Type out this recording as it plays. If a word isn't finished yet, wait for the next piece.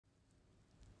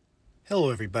Hello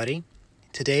everybody.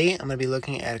 Today I'm going to be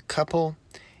looking at a couple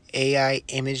AI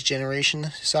image generation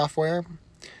software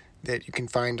that you can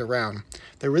find around.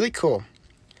 They're really cool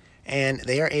and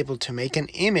they are able to make an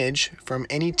image from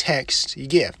any text you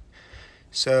give.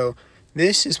 So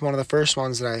this is one of the first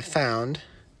ones that I found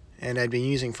and I've been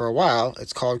using for a while.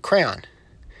 It's called Crayon.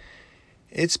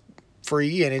 It's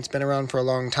free and it's been around for a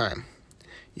long time.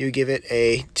 You give it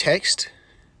a text,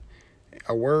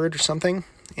 a word or something,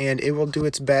 and it will do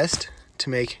its best to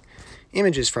make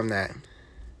images from that.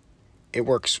 It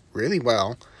works really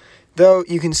well, though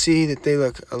you can see that they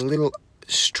look a little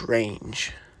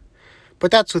strange.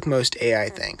 But that's with most AI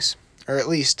things, or at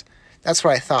least that's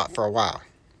what I thought for a while.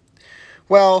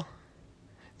 Well,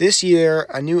 this year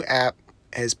a new app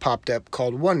has popped up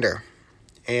called Wonder,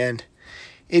 and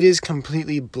it has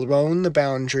completely blown the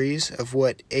boundaries of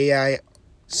what AI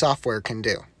software can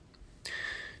do.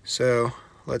 So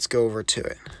let's go over to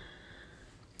it.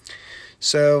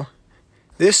 So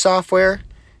this software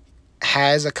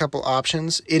has a couple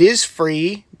options. It is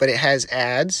free, but it has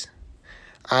ads.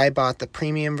 I bought the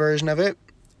premium version of it.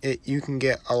 You can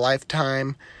get a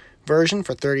lifetime version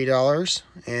for $30,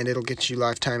 and it'll get you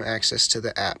lifetime access to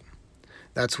the app.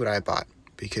 That's what I bought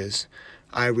because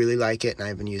I really like it and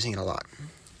I've been using it a lot.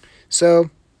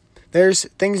 So there's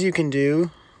things you can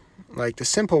do, like the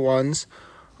simple ones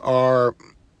are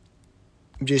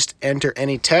just enter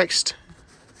any text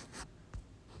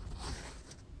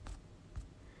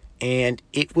and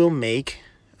it will make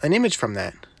an image from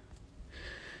that.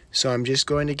 So I'm just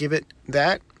going to give it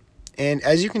that, and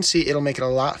as you can see, it'll make it a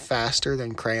lot faster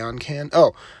than Crayon can.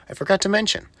 Oh, I forgot to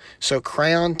mention, so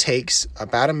Crayon takes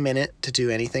about a minute to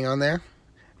do anything on there,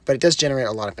 but it does generate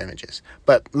a lot of images.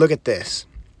 But look at this.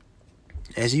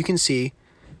 As you can see,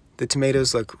 the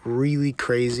tomatoes look really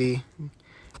crazy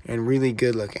and really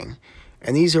good looking,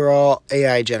 and these are all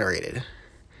AI generated.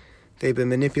 They've been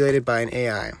manipulated by an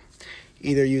AI,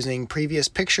 either using previous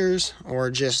pictures or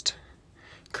just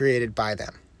created by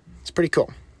them. It's pretty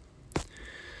cool.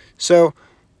 So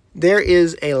there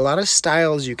is a lot of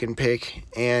styles you can pick,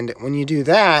 and when you do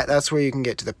that, that's where you can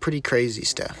get to the pretty crazy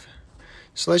stuff.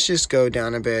 So let's just go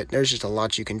down a bit. There's just a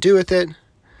lot you can do with it.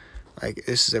 Like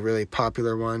this is a really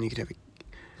popular one. You can have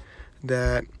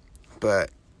that, but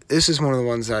this is one of the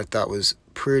ones that I thought was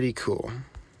pretty cool.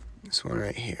 This one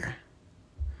right here.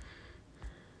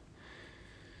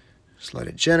 Just let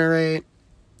it generate.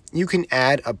 You can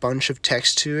add a bunch of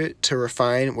text to it to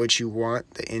refine what you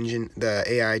want the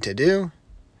AI to do,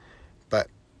 but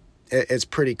it's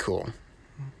pretty cool.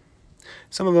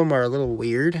 Some of them are a little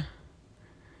weird,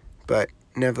 but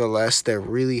nevertheless, they're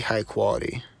really high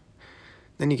quality.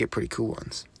 Then you get pretty cool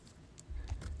ones.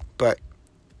 But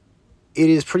it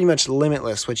is pretty much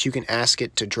limitless what you can ask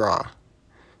it to draw.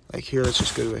 Like here, let's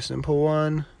just go to a simple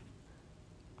one.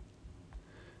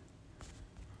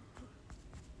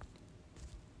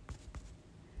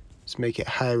 Let's make it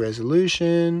high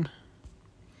resolution,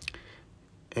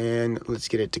 and let's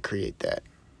get it to create that.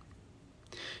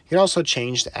 You can also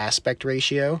change the aspect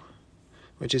ratio,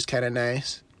 which is kind of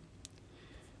nice.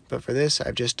 But for this,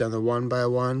 I've just done the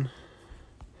 1:1,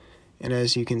 and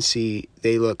as you can see,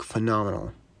 they look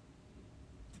phenomenal.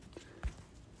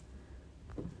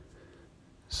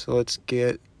 So let's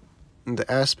get the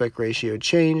aspect ratio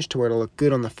changed to where it'll look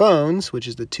good on the phones, which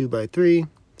is the 2:3.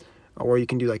 Or you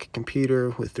can do like a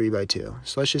computer with 3:2.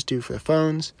 So let's just do for the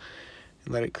phones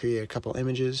and let it create a couple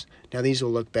images. Now these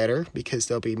will look better because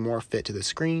they'll be more fit to the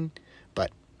screen,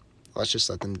 but let's just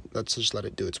let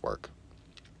it do its work.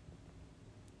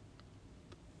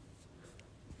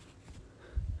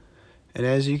 And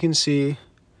as you can see,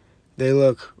 they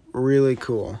look really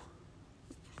cool.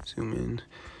 Zoom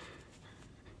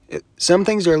in. Some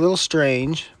things are a little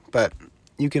strange, but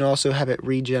you can also have it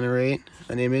regenerate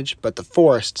an image, but the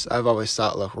forests I've always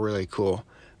thought look really cool.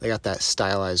 They got that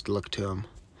stylized look to them.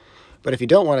 But if you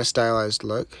don't want a stylized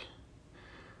look,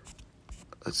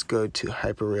 let's go to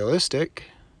hyper realistic,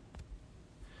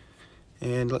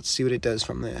 and let's see what it does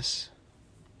from this.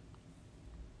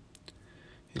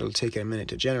 It'll take it a minute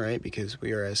to generate because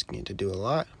we are asking it to do a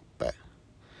lot, but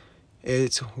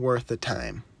it's worth the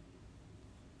time.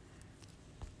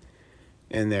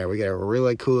 And there, we got a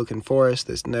really cool looking forest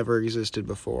that's never existed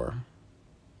before.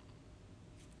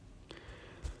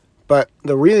 But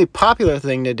the really popular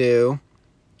thing to do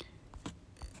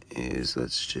is,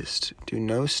 let's just do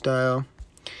no style,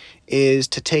 is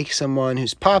to take someone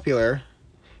who's popular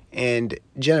and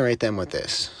generate them with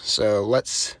this. So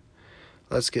let's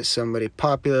get somebody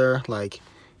popular like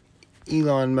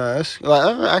Elon Musk.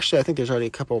 Well, actually, I think there's already a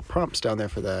couple prompts down there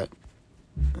for that.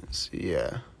 Let's see,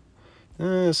 yeah.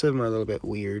 Some are a little bit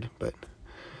weird, but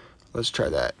let's try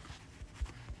that.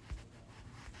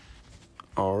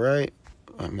 right.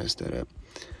 I messed that up.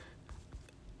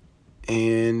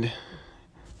 And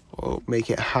we'll make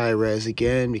it high res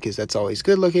again because that's always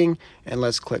good looking. And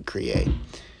let's click create.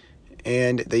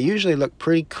 And they usually look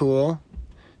pretty cool.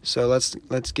 So let's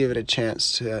give it a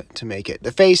chance to make it.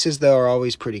 The faces though are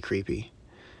always pretty creepy.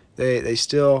 They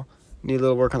still need a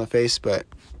little work on the face, but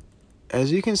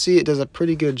as you can see, it does a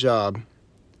pretty good job.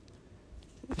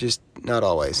 Just not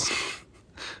always.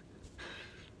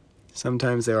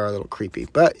 Sometimes they are a little creepy,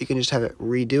 but you can just have it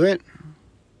redo it.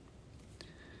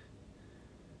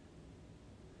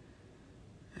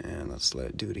 And let's let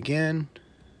it do it again.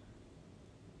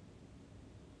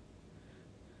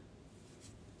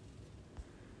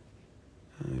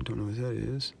 I don't know what that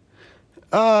is.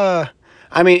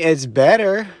 I mean, it's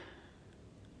better,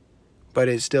 but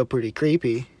it's still pretty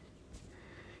creepy.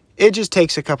 It just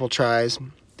takes a couple tries,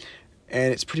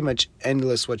 and it's pretty much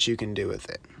endless what you can do with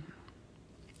it.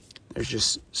 There's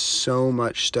just so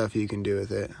much stuff you can do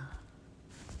with it.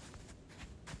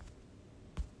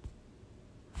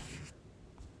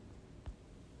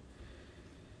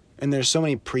 And there's so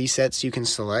many presets you can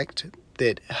select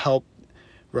that help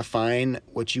refine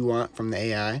what you want from the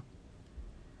AI.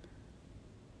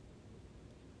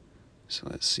 So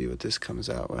let's see what this comes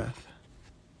out with.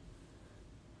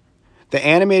 The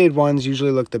animated ones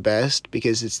usually look the best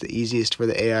because it's the easiest for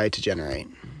the AI to generate.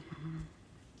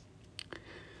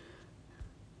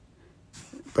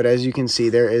 But as you can see,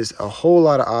 there is a whole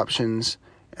lot of options,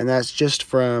 and that's just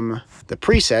from the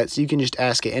presets. You can just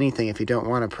ask it anything if you don't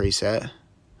want a preset,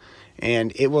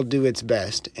 and it will do its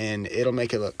best, and it'll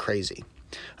make it look crazy.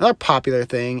 Another popular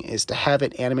thing is to have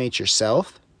it animate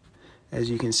yourself. As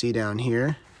you can see down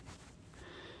here,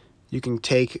 you can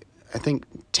take, I think,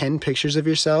 10 pictures of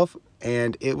yourself,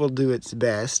 and it will do its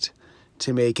best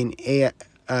to make an AI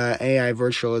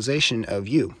virtualization of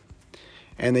you.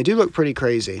 And they do look pretty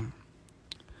crazy.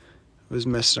 I was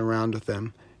messing around with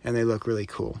them, and they look really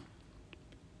cool.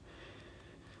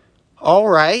 All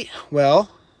right, well,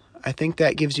 I think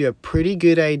that gives you a pretty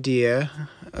good idea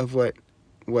of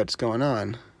what's going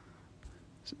on.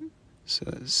 So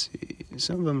let's see,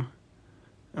 some of them.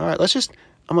 All right,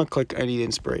 I'm gonna click I need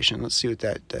inspiration. Let's see what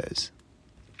that does.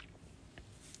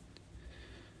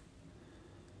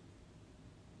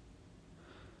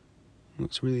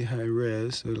 Looks really high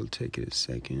res, so it'll take it a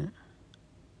second.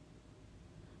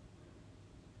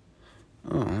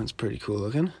 Oh, that's pretty cool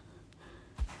looking.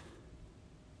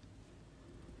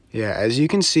 Yeah, as you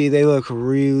can see, they look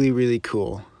really, really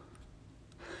cool.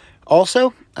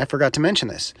 Also, I forgot to mention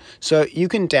this. So you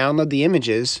can download the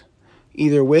images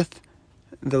either with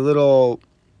the little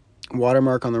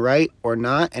watermark on the right or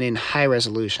not, and in high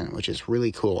resolution, which is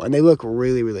really cool. And they look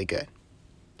really, really good.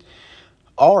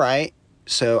 All right,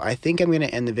 so I think I'm going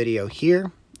to end the video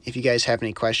here. If you guys have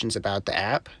any questions about the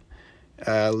app,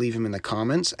 leave them in the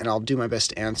comments, and I'll do my best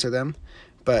to answer them.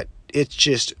 But it's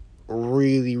just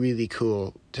really, really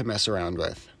cool to mess around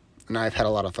with, and I've had a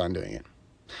lot of fun doing it.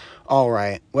 All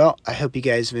right, well, I hope you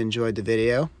guys have enjoyed the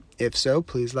video. If so,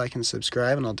 please like and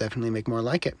subscribe, and I'll definitely make more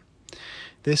like it.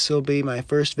 This will be my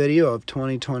first video of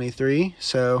 2023,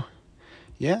 so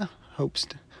yeah, hopes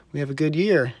we have a good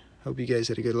year. Hope you guys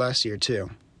had a good last year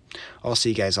too. I'll see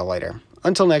you guys all later.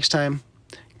 Until next time,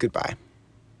 goodbye.